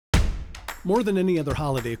more than any other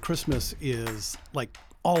holiday, Christmas is like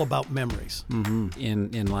all about memories.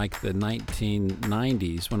 In like the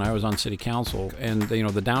 1990s, when I was on city council, and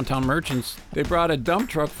the downtown merchants, they brought a dump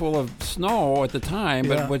truck full of snow at the time,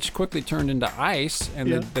 but which quickly turned into ice,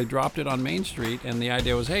 and they dropped it on Main Street, and the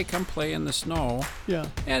idea was, hey, come play in the snow. Yeah.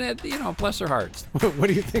 And it, bless their hearts. What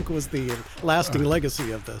do you think was the lasting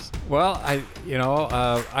legacy of this? Well,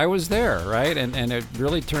 I was there, right, and it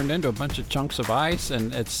really turned into a bunch of chunks of ice,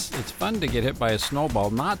 and it's fun to get hit by a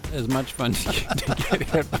snowball. Not as much fun to get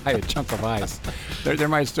hit by a chunk of ice. There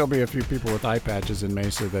might still be a few people with eye patches in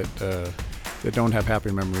Mesa that don't have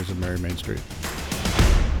happy memories of Merry Main Street.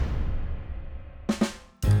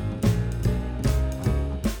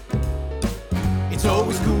 It's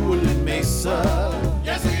always cool in Mesa.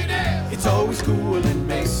 Yes, it is. It's always cool in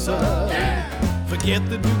Mesa. Yeah. Forget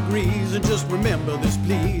the degrees and just remember this,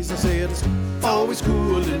 please. I said it's always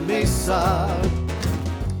cool in Mesa.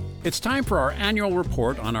 It's time for our annual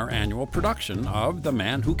report on our annual production of The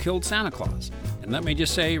Man Who Killed Santa Claus. And let me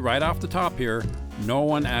just say right off the top here, no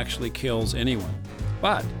one actually kills anyone.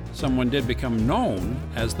 But someone did become known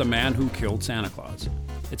as the man who killed Santa Claus.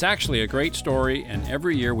 It's actually a great story, and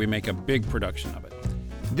every year we make a big production of it.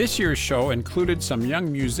 This year's show included some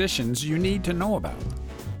young musicians you need to know about.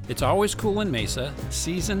 It's Always Cool in Mesa,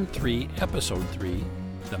 Season 3, Episode 3,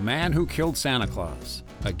 The Man Who Killed Santa Claus.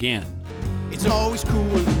 Again. It's always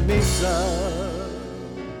cool in Mesa.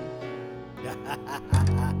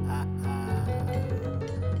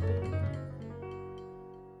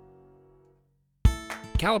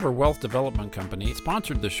 Caliber Wealth Development Company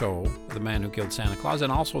sponsored the show, The Man Who Killed Santa Claus,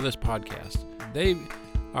 and also this podcast. They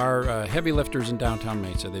are heavy lifters in downtown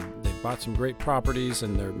Mesa. They've bought some great properties,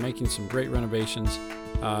 and they're making some great renovations.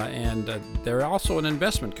 And they're also an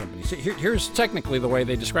investment company. So here's technically the way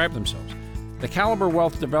they describe themselves. The Caliber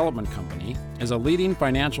Wealth Development Company is a leading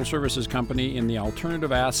financial services company in the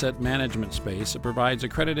alternative asset management space that provides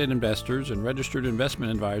accredited investors and registered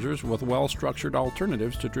investment advisors with well-structured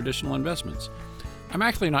alternatives to traditional investments. I'm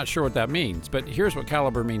actually not sure what that means, but here's what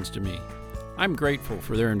Caliber means to me. I'm grateful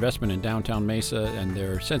for their investment in downtown Mesa and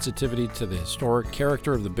their sensitivity to the historic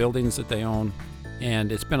character of the buildings that they own,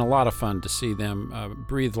 and it's been a lot of fun to see them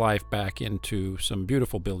breathe life back into some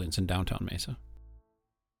beautiful buildings in downtown Mesa.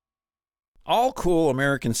 All cool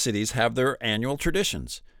American cities have their annual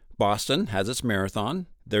traditions. Boston has its marathon.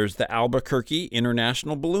 There's the Albuquerque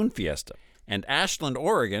International Balloon Fiesta. And Ashland,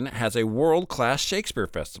 Oregon has a world-class Shakespeare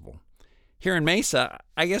festival. Here in Mesa,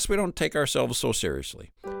 I guess we don't take ourselves so seriously.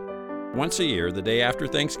 Once a year, the day after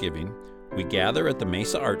Thanksgiving, we gather at the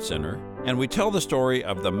Mesa Art Center and we tell the story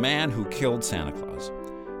of the man who killed Santa Claus.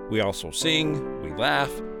 We also sing, we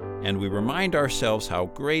laugh, and we remind ourselves how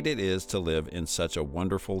great it is to live in such a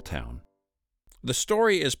wonderful town. The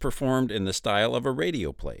story is performed in the style of a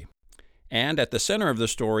radio play. And at the center of the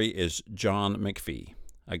story is John McPhee,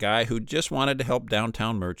 a guy who just wanted to help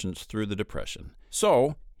downtown merchants through the Depression.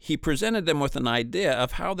 So he presented them with an idea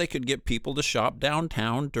of how they could get people to shop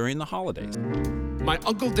downtown during the holidays. My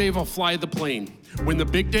Uncle Dave will fly the plane. When the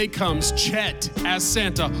big day comes, Chet, as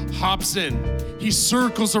Santa, hops in. He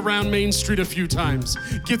circles around Main Street a few times,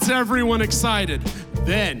 gets everyone excited.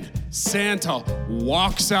 Then Santa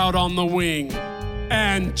walks out on the wing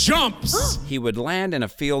and jumps. He would land in a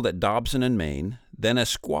field at Dobson and Main. Then a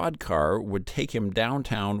squad car would take him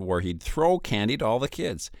downtown where he'd throw candy to all the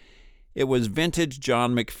kids. It was vintage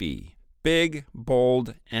John McPhee, big,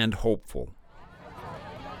 bold, and hopeful.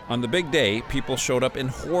 On the big day, people showed up in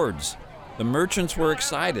hordes. The merchants were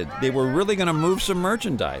excited. They were really going to move some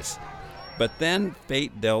merchandise. But then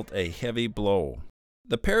fate dealt a heavy blow.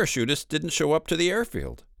 The parachutist didn't show up to the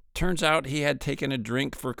airfield. Turns out he had taken a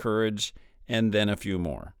drink for courage and then a few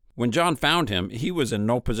more. When John found him, he was in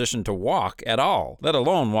no position to walk at all, let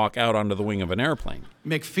alone walk out onto the wing of an airplane.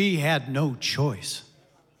 McPhee had no choice.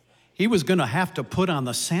 He was going to have to put on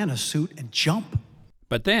the Santa suit and jump.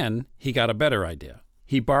 But then he got a better idea.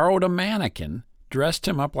 He borrowed a mannequin, dressed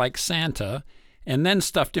him up like Santa, and then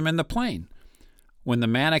stuffed him in the plane. When the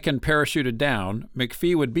mannequin parachuted down,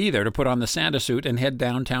 McPhee would be there to put on the Santa suit and head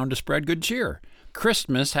downtown to spread good cheer.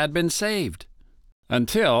 Christmas had been saved.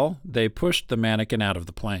 Until they pushed the mannequin out of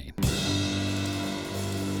the plane.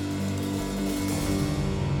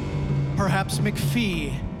 Perhaps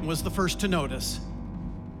McPhee was the first to notice.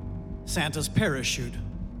 Santa's parachute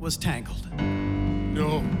was tangled.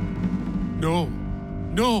 No.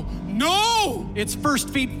 Its first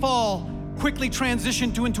feet fall quickly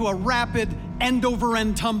transitioned into a rapid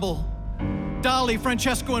end-over-end tumble. Dolly,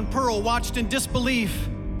 Francesco, and Pearl watched in disbelief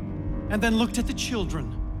and then looked at the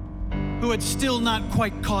children, who had still not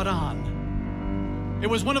quite caught on. It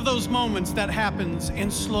was one of those moments that happens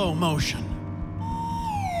in slow motion.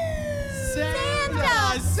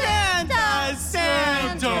 Santa! Santa!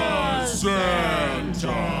 Santa!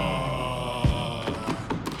 Santa!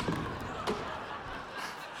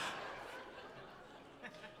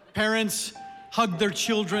 Parents hugged their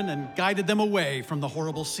children and guided them away from the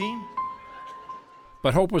horrible scene.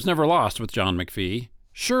 But hope was never lost with John McPhee.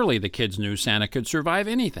 Surely the kids knew Santa could survive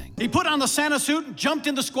anything. He put on the Santa suit and jumped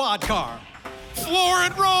in the squad car. Floor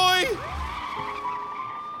it, Roy!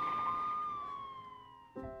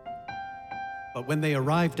 But when they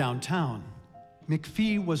arrived downtown,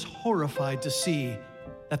 McPhee was horrified to see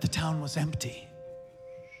that the town was empty.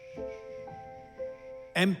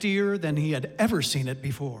 Emptier than he had ever seen it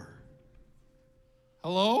before.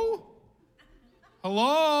 Hello?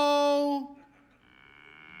 Hello?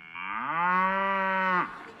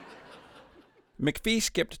 McPhee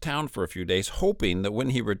skipped town for a few days, hoping that when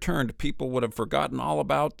he returned, people would have forgotten all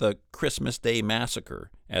about the Christmas Day Massacre,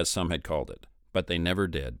 as some had called it. But they never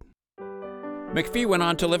did. McPhee went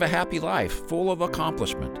on to live a happy life, full of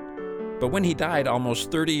accomplishment. But when he died almost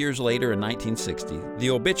 30 years later in 1960, the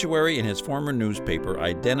obituary in his former newspaper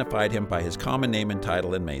identified him by his common name and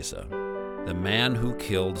title in Mesa, The Man Who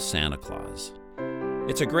Killed Santa Claus.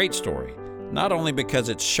 It's a great story, not only because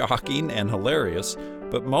it's shocking and hilarious,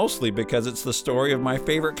 but mostly because it's the story of my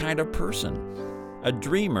favorite kind of person, a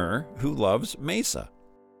dreamer who loves Mesa.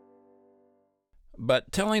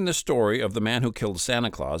 But telling the story of the man who killed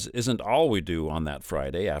Santa Claus isn't all we do on that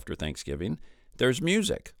Friday after Thanksgiving. There's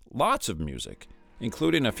music, lots of music,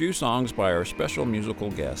 including a few songs by our special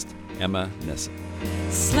musical guest, Emma Nissen.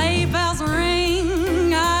 Sleigh bells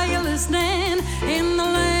ring, are you listening? In the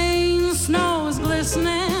lane, snow is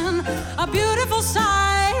glistening. A beautiful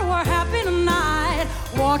sight, we're happy tonight,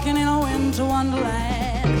 walking in a winter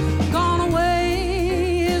wonderland. Gone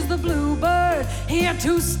away is the bluebird, here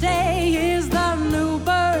to stay is the new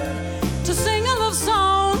bird. To sing a love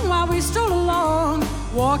song while we stroll along,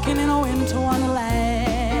 walking in a winter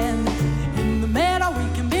wonderland. In the meadow we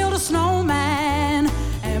can build a snowman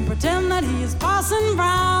and pretend that he is Parson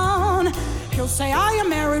Brown. He'll say, are you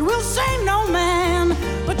married? We'll say no, man,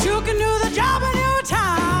 but you can do the job in your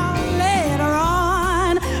town. Later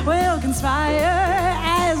on we'll conspire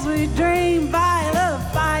as we dream by the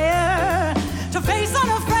fire to face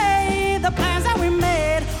unafraid the plans that we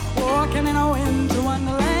made, walking in a winter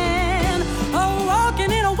wonderland. Oh,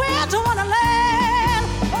 walking in a winter wonderland.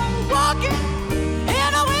 Oh, walking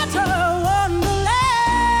in a winter wonderland.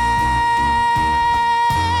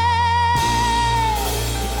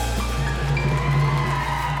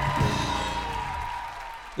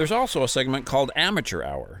 There's also a segment called Amateur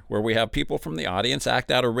Hour, where we have people from the audience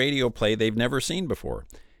act out a radio play they've never seen before.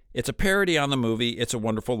 It's a parody on the movie It's a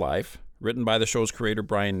Wonderful Life, written by the show's creator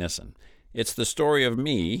Brian Nissen. It's the story of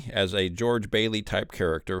me as a George Bailey-type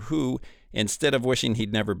character who, instead of wishing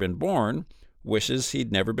he'd never been born, wishes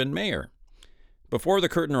he'd never been mayor. Before the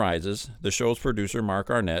curtain rises, the show's producer, Mark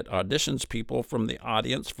Arnett, auditions people from the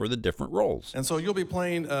audience for the different roles. And so you'll be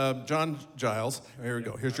playing John Giles. Here we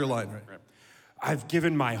go. Here's your line. Right. I've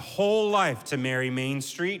given my whole life to Mary Main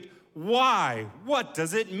Street. Why? What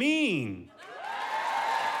does it mean?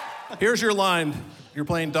 Here's your line. You're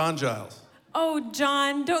playing Don Giles. Oh,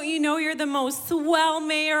 John, don't you know you're the most swell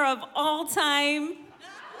mayor of all time?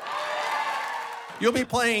 You'll be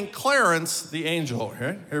playing Clarence the Angel.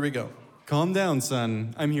 Here we go. Calm down,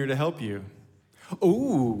 son. I'm here to help you.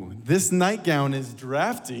 Ooh, this nightgown is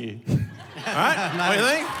drafty. All right, what do you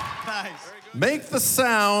think? Nice. Make the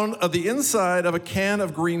sound of the inside of a can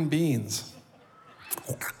of green beans.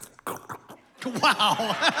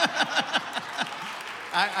 Wow.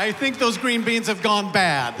 I think those green beans have gone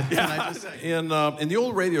bad. Yeah. In the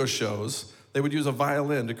old radio shows, they would use a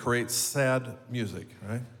violin to create sad music,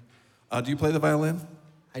 right? Do you play the violin?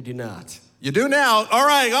 I do not. You do now. All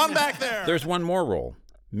right, on back there. There's one more role,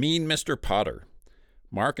 Mean Mr. Potter.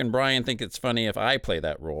 Mark and Brian think it's funny if I play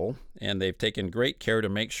that role, and they've taken great care to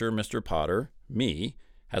make sure Mr. Potter, me,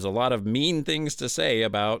 has a lot of mean things to say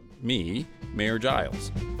about me, Mayor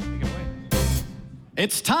Giles.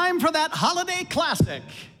 It's time for that holiday classic.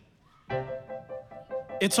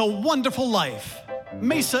 It's a Wonderful Life,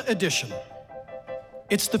 Mesa edition.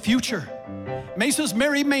 It's the future. Mesa's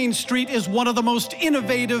Mary Main Street is one of the most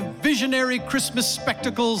innovative, visionary Christmas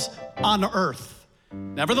spectacles on earth.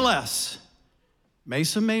 Nevertheless,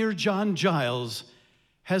 Mesa Mayor John Giles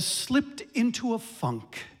has slipped into a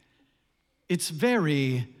funk. It's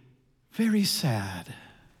very, very sad.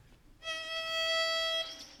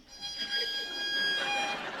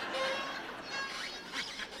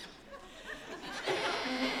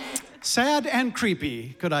 Sad and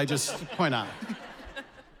creepy, could I just point out.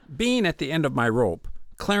 Being at the end of my rope,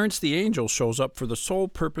 Clarence the Angel shows up for the sole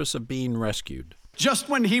purpose of being rescued. Just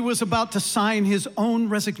when he was about to sign his own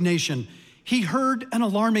resignation, he heard an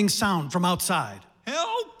alarming sound from outside.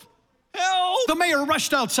 Help! Help! The mayor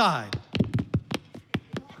rushed outside.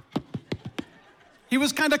 He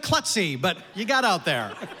was kind of klutzy, but you got out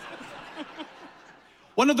there.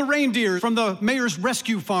 One of the reindeer from the mayor's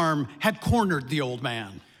rescue farm had cornered the old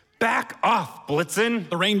man. Back off, Blitzen!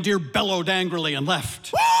 The reindeer bellowed angrily and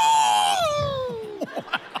left.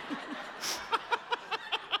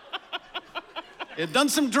 He'd done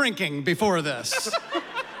some drinking before this.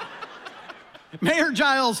 Mayor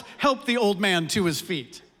Giles helped the old man to his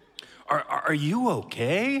feet. Are you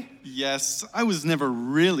okay? Yes, I was never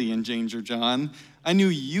really in danger, John. I knew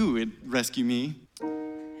you would rescue me.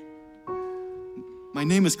 My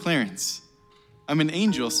name is Clarence. I'm an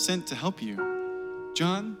angel sent to help you.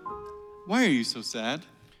 John, why are you so sad?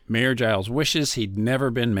 Mayor Giles wishes he'd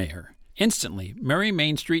never been mayor. Instantly, Merry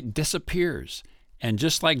Main Street disappears. And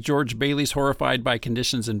just like George Bailey's horrified by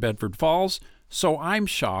conditions in Bedford Falls, so I'm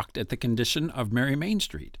shocked at the condition of Merry Main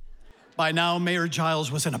Street. By now, Mayor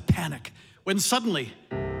Giles was in a panic when suddenly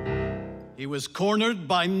he was cornered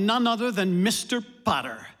by none other than Mr.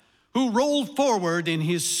 Potter, who rolled forward in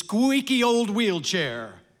his squeaky old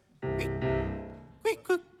wheelchair.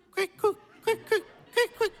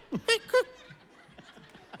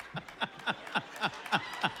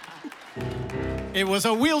 It was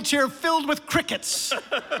a wheelchair filled with crickets.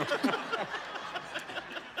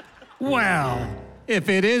 Well, if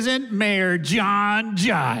it isn't Mayor John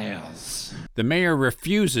Giles. The mayor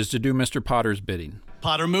refuses to do Mr. Potter's bidding.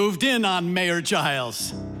 Potter moved in on Mayor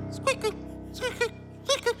Giles.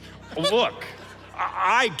 Look,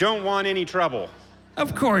 I don't want any trouble.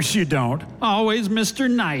 Of course you don't. Always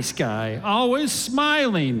Mr. Nice Guy. Always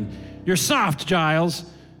smiling. You're soft, Giles.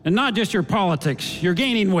 And not just your politics. You're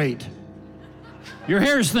gaining weight. Your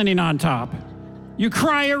hair's thinning on top. You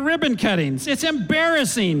cry at ribbon cuttings. It's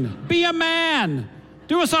embarrassing. Be a man.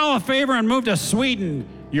 Do us all a favor and move to Sweden,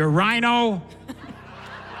 you rhino.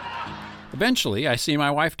 Eventually, I see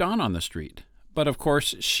my wife Dawn on the street. But of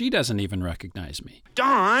course, she doesn't even recognize me.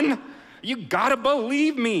 Dawn, you gotta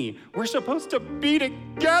believe me. We're supposed to be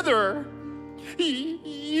together.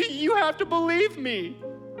 You have to believe me.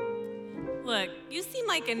 Look, you seem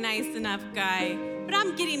like a nice enough guy, but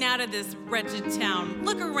I'm getting out of this wretched town.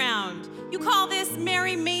 Look around. You call this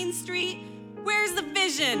Merry Main Street? Where's the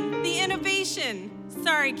vision, the innovation?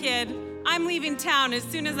 Sorry, kid. I'm leaving town as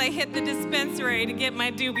soon as I hit the dispensary to get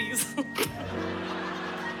my doobies.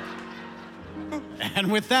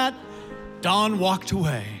 And with that, Dawn walked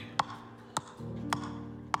away.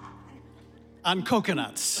 On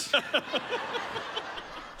coconuts.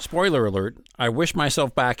 Spoiler alert, I wish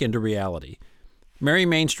myself back into reality. Merry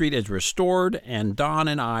Main Street is restored, and Dawn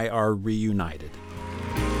and I are reunited.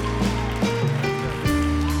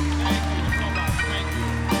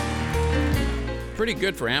 Pretty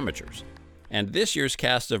good for amateurs. And this year's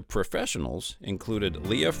cast of professionals included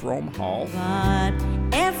Leah Frome Hall, But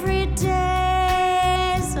every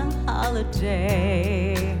day's a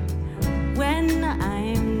holiday when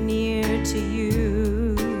I'm near to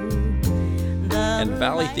you. and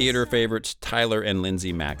Valley Theater favorites Tyler and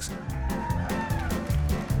Lindsay Maxon.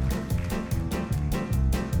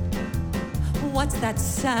 What's that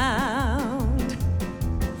sound?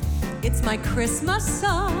 It's my Christmas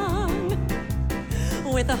song.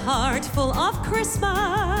 With a heart full of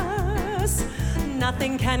Christmas,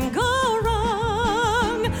 nothing can go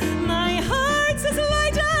wrong. My heart's as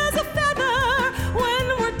light as a feather when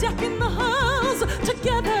we're decking the halls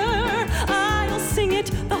together. I'll sing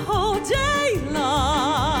it the whole day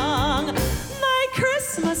long. My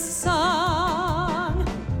Christmas song.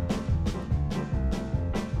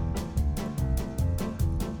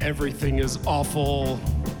 Everything is awful.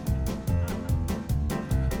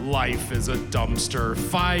 Life is a dumpster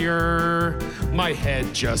fire. My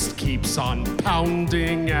head just keeps on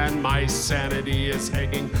pounding, and my sanity is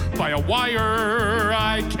hanging by a wire.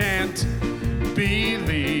 I can't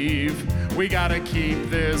believe we gotta keep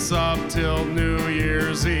this up till New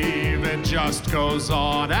Year's Eve. It just goes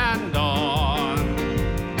on and on.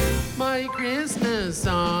 My Christmas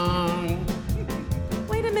song.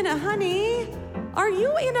 Wait a minute, honey. Are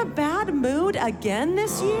you in a bad mood again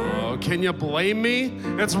this year? Oh, can you blame me?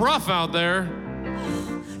 It's rough out there.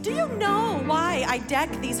 Do you know why I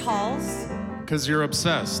deck these halls? 'Cause you're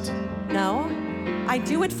obsessed. No, I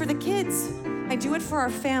do it for the kids. I do it for our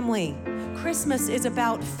family. Christmas is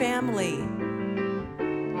about family.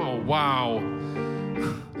 Oh, wow.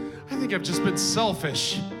 I think I've just been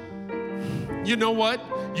selfish. You know what?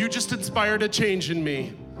 You just inspired a change in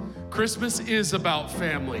me. Christmas is about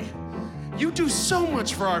family. you do so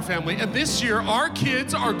much for our family, and this year our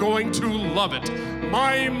kids are going to love it.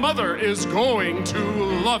 My mother is going to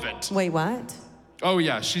love it. Wait, what? Oh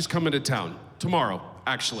yeah, she's coming to town. Tomorrow,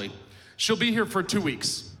 actually. She'll be here for 2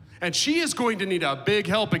 weeks. And she is going to need a big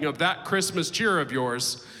helping of that Christmas cheer of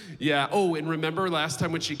yours. Yeah, oh, and remember last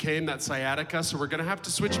time when she came, that sciatica, so we're gonna have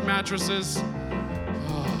to switch mattresses.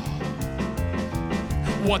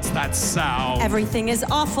 What's that sound? Everything is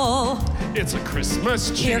awful. It's a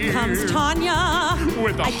Christmas cheer. Here comes Tanya.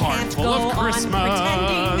 With a heart full of Christmas.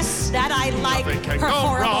 Pretending that I like Nothing can her go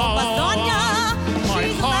horrible wrong. lasagna. My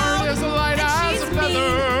She's heart loud, is light and as a she's feather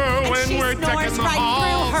mean, when and she we're snores decking the right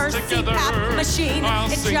halls through her together. CPAP machine.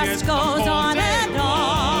 I'll It sing just it the goes whole on day and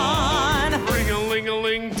on.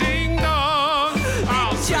 Ring-a-ling-a-ling, ding-dong.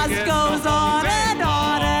 I'll It sing just it goes the whole on day and on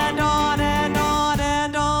long. and on and on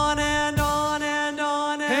and on and on and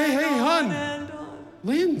on and Hey, on hon. and on.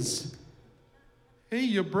 Linz. Hey,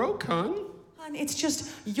 you broke, hon? Hon, it's just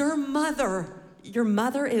your mother. Your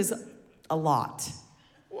mother is a lot.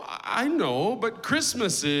 Well, I know, but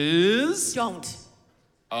Christmas is Don't.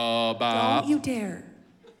 about... Don't you dare.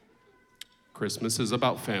 Christmas is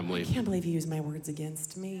about I family. can't believe you used my words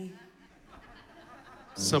against me.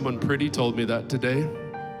 Someone pretty told me that today.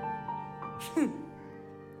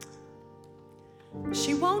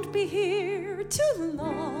 She won't be here too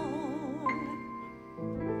long.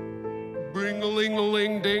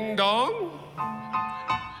 Bring-a-ling-a-ling, ding-dong.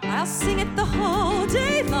 I'll sing it the whole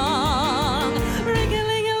day long.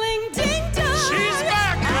 Ring-a-ling-a-ling, ding-dong. She's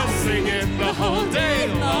back. I'll sing it the whole day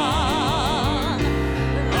long.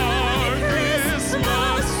 Our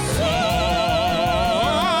Christmas song.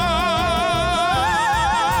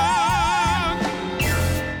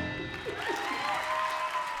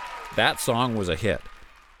 That song was a hit,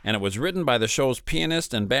 and it was written by the show's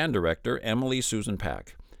pianist and band director, Emily Susan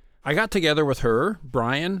Pack. I got together with her,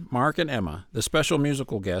 Brian, Mark, and Emma, the special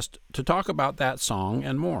musical guest, to talk about that song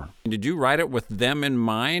and more. Did you write it with them in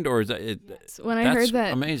mind, or is it? When I that's heard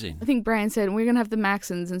that, amazing. I think Brian said we're gonna have the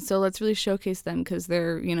Maxons, and so let's really showcase them because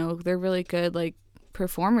they're really good like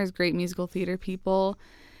performers, great musical theater people.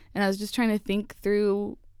 And I was just trying to think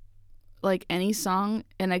through like any song,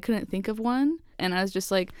 and I couldn't think of one, and I was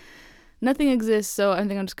just like, nothing exists, so I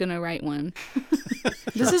think I'm just gonna write one.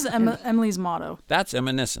 This is Emily's motto. That's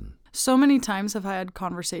Emma Nissen. So many times have I had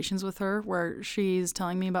conversations with her where she's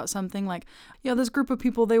telling me about something like, yeah, this group of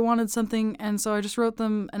people, they wanted something, and so I just wrote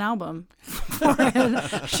them an album for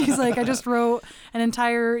it. She's like, I just wrote an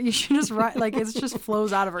entire, you should just write, like, it just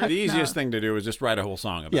flows out of her. The easiest thing to do is just write a whole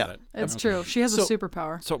song about it. It's true. She has a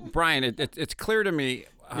superpower. So, Brian, it's clear to me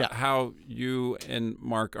how you and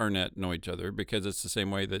Mark Arnett know each other, because it's the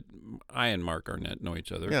same way that I and Mark Arnett know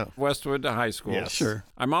each other. Yeah. Westwood High School. Yeah, sure.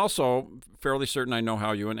 I'm also fairly certain I know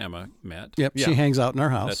how you and Emma met. Yep, she hangs out in our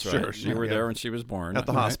house. That's right. Sure, you were there when she was born. At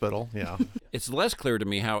the hospital, yeah. It's less clear to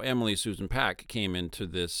me how Emily Susan Pack came into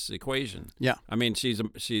this equation. Yeah. I mean,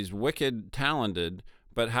 she's wicked talented,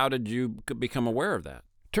 but how did you become aware of that?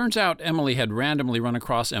 Turns out Emily had randomly run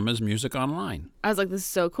across Emma's music online. I was like, this is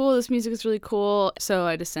so cool. This music is really cool. So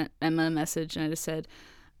I just sent Emma a message and I just said,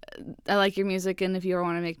 I like your music, and if you ever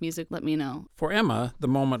want to make music, let me know. For Emma, the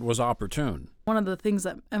moment was opportune. One of the things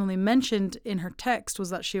that Emily mentioned in her text was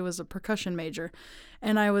that she was a percussion major.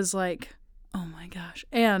 And I was like, oh my gosh.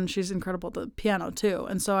 And she's incredible at the piano too.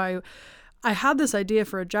 And so I had this idea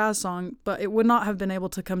for a jazz song, but it would not have been able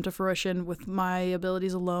to come to fruition with my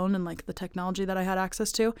abilities alone and like the technology that I had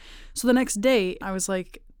access to. So the next day I was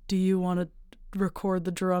like, do you want to record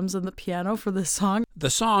the drums and the piano for this song? The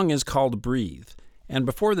song is called Breathe. And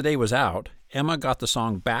before the day was out, Emma got the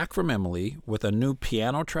song back from Emily with a new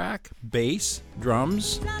piano track, bass,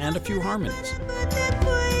 drums, and a few harmonies.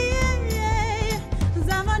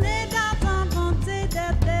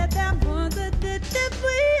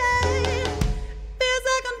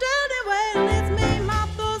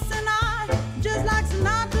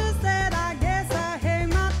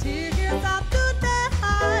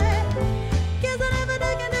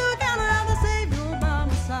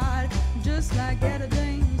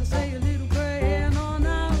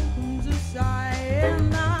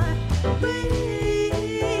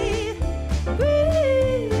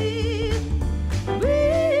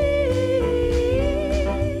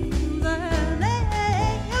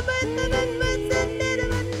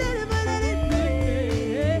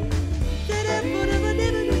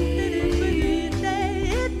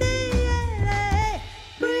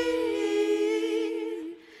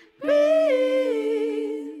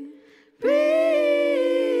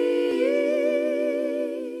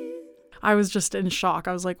 I was just in shock.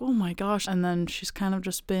 I was like, oh my gosh. And then she's kind of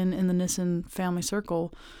just been in the Nissen family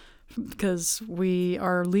circle because we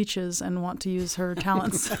are leeches and want to use her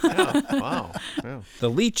talents. Wow. Yeah. The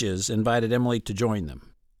Leeches invited Emily to join them.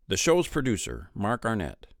 The show's producer, Mark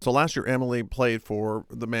Arnett. So last year, Emily played for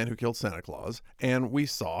The Man Who Killed Santa Claus, and we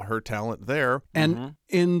saw her talent there. And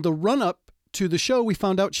in the run-up to the show, we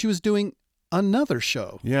found out she was doing another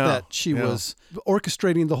show that she was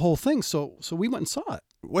orchestrating the whole thing. So we went and saw it.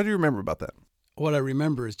 What do you remember about that? What I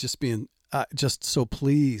remember is just being just so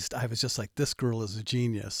pleased. I was just like, this girl is a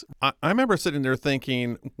genius. I remember sitting there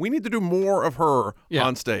thinking, we need to do more of her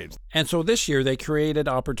on stage. And so this year, they created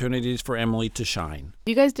opportunities for Emily to shine.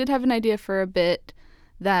 You guys did have an idea for a bit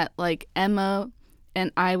that like Emma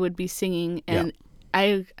and I would be singing, and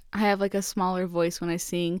I have like a smaller voice when I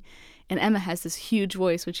sing, and Emma has this huge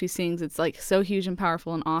voice when she sings. It's like so huge and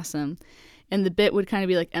powerful and awesome. And the bit would kind of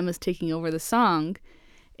be like Emma's taking over the song,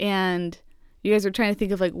 and you guys are trying to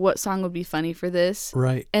think of like what song would be funny for this.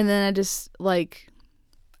 Right. And then I just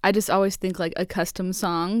always think like a custom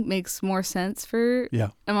song makes more sense for. Yeah.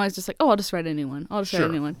 I'm always just like, oh, I'll just write a new one. Write a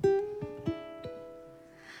new one.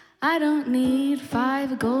 I don't need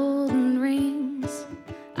 5 golden rings.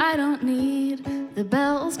 I don't need the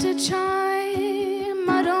bells to chime.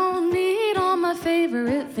 I don't need all my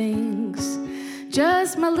favorite things.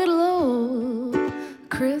 Just my little old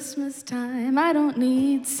Christmas time. I don't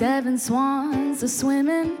need 7 swans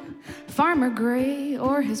a-swimming, Farmer Gray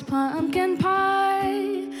or his pumpkin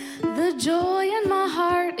pie. The joy in my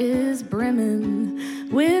heart is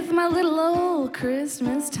brimming with my little old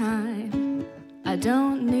Christmas time. I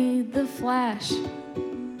don't need the flash.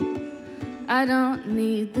 I don't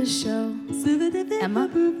need the show. Emma,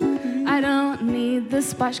 I don't need the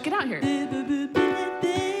splash. Get out here.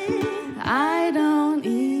 I don't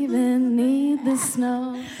even need the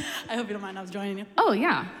snow. I hope you don't mind I was joining you. Oh,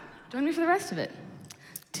 yeah. Join me for the rest of it.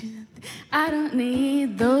 I don't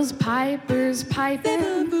need those pipers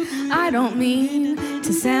piping. I don't mean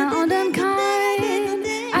to sound unkind.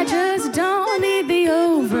 I just don't need the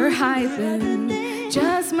overhyping.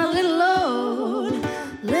 Just my little old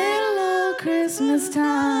Christmas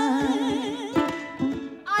time.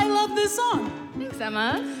 I love this song. Thanks,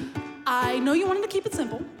 Emma. I know you wanted to keep it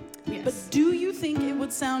simple. Yes. But do you think it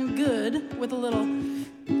would sound good with a little...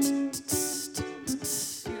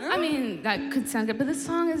 I mean, that could sound good, but this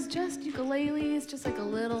song is just ukulele. It's just like a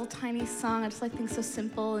little tiny song. I just like things so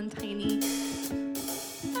simple and tiny.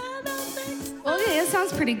 Well, yeah, it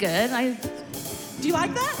sounds pretty good. Do you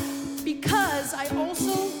like that? Because I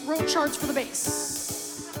also wrote charts for the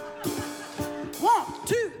bass. 1,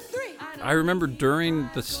 2, 3. I remember during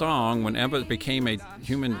the song, when Emma became a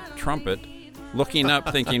human trumpet, looking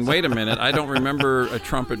up thinking, wait a minute, I don't remember a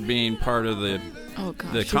trumpet being part of the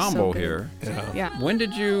combo so here. Yeah. When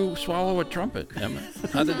did you swallow a trumpet, Emma?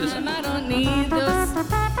 How did this happen? I don't need those.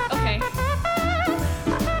 Okay.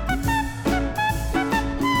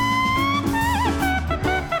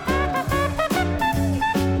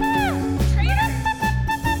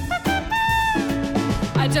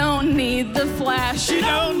 I don't need the flash. You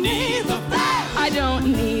don't need the flash. I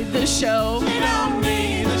don't need the show. You don't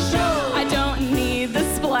need the show. I don't need the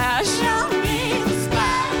splash. You don't need the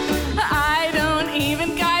splash. I don't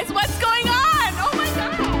even, guys, what's going on? Oh my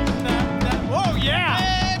God. Oh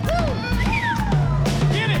yeah.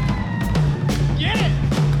 Get it. Get it.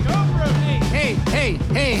 Go for it. Hey,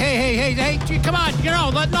 come on,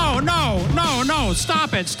 no,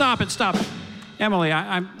 stop it. Emily,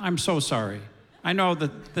 I'm so sorry. I know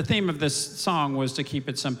that the theme of this song was to keep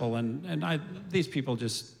it simple, and these people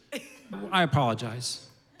just, I apologize.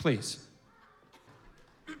 Please.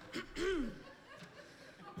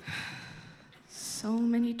 So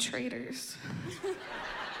many traitors.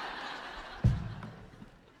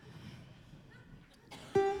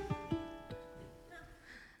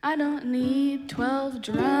 I don't need 12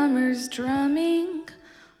 drummers drumming,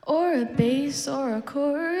 or a bass or a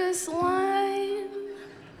chorus line.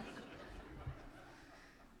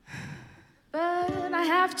 But I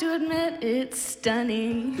have to admit it's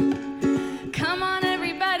stunning. Come on,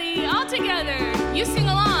 everybody, all together. You sing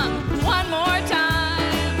along one more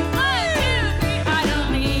time. 1, 2, 3. I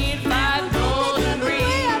don't need 5 golden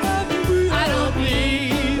rings. I don't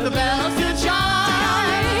need the bells to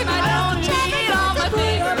chime. I don't need all my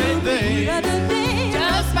favorite things.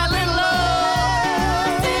 Just my little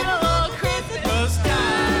old Christmas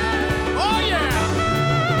time. Oh yeah.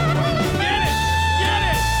 Get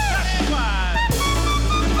it. That's why.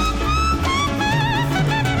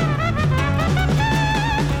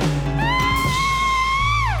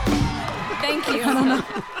 Thank you. I don't know.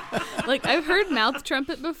 Like, I've heard mouth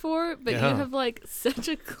trumpet before, but Yeah. you have, like, such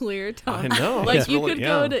a clear tone. I know. Like, It's you really- could yeah.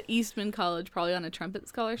 go to Eastman College probably on a trumpet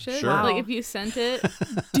scholarship. Sure. Like, Wow. if you sent it, you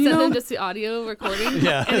send know- them just the audio recording,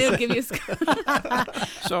 Yeah. and it would give you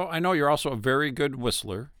So I know you're also a very good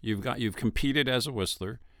whistler. You've competed as a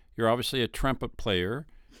whistler. You're obviously a trumpet player.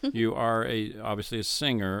 You are obviously a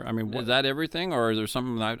singer. I mean, is that everything, or is there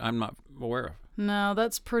something that I'm not aware of? No,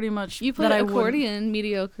 that's pretty much You play that I wouldn't- accordion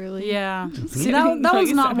mediocrely. Yeah. See, that No, was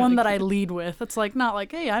you not sound one really that I lead with. It's like, not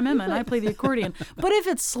like, hey, I'm Emma and I play the accordion. But if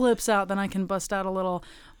it slips out, then I can bust out a little,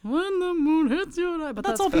 when the moon hits you and I. But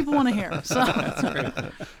that's all people want to hear. So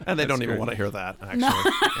And they don't even want to hear that,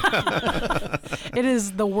 actually. it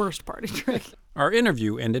is the worst party trick. Our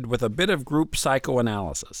interview ended with a bit of group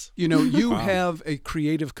psychoanalysis. You know, you have a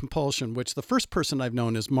creative compulsion, which the first person I've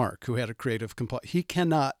known is Mark, who had a creative compulsion. He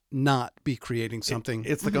cannot not be creating something.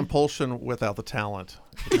 It's the compulsion without the talent.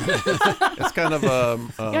 It's kind of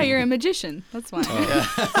Yeah, you're a magician. That's why.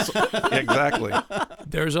 exactly.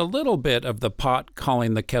 There's a little bit of the pot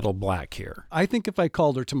calling the kettle black here. I think if I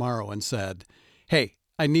called her tomorrow and said, hey,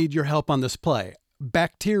 I need your help on this play,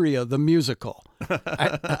 Bacteria the Musical,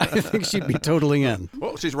 I think she'd be totally in.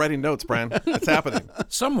 Well, she's writing notes, Brian. It's happening.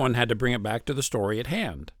 Someone had to bring it back to the story at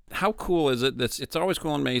hand. How cool is it that It's Always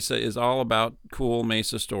Cool in Mesa is all about cool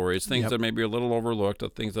Mesa stories, things that maybe are a little overlooked,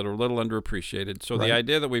 things that are a little underappreciated. So the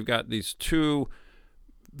idea that we've got these two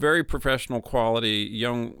very professional quality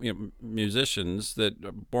young musicians that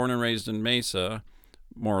are born and raised in Mesa,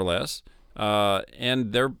 more or less,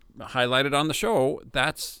 and they're highlighted on the show,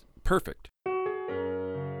 that's perfect.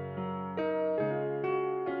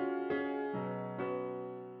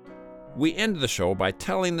 We end the show by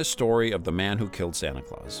telling the story of the man who killed Santa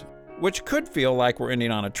Claus, which could feel like we're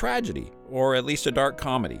ending on a tragedy, or at least a dark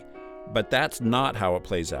comedy, but that's not how it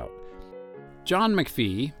plays out. John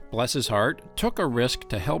McPhee, bless his heart, took a risk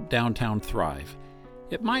to help downtown thrive.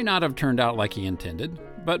 It might not have turned out like he intended,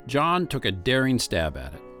 but John took a daring stab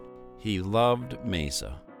at it. He loved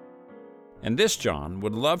Mesa. And this John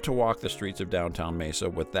would love to walk the streets of downtown Mesa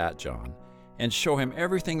with that John and show him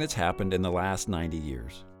everything that's happened in the last 90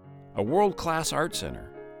 years. A world-class art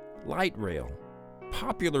center, light rail,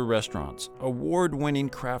 popular restaurants, award-winning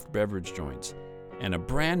craft beverage joints, and a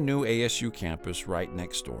brand new ASU campus right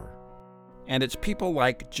next door. And it's people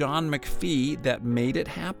like John McPhee that made it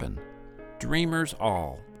happen. Dreamers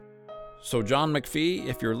all. So John McPhee,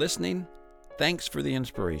 if you're listening, thanks for the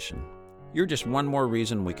inspiration. You're just one more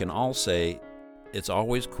reason we can all say, it's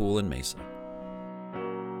always cool in Mesa.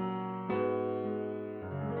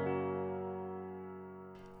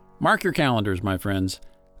 Mark your calendars, my friends.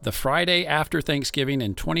 The Friday after Thanksgiving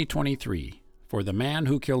in 2023 for The Man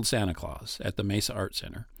Who Killed Santa Claus at the Mesa Art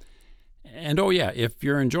Center. And oh yeah, if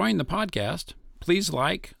you're enjoying the podcast, please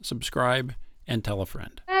like, subscribe, and tell a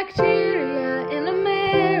friend. Bacteria in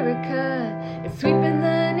America is sweeping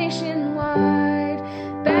the nation wide.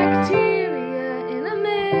 Bacteria in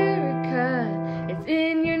America, it's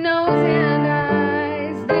in your nose and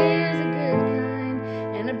eyes. There's a good kind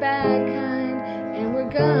and a bad kind, and we're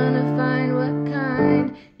gonna find what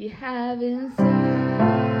kind you have inside.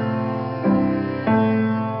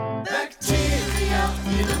 Bacteria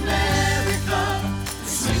in America,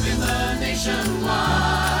 sweeping the nation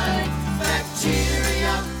wide.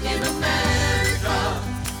 Bacteria in America,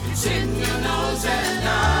 it's in your nose and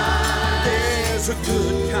eyes. There's a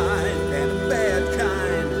good kind and a bad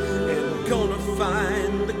kind, and we're gonna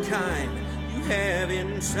find the kind you have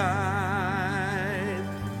inside.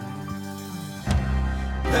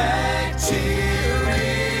 Bacteria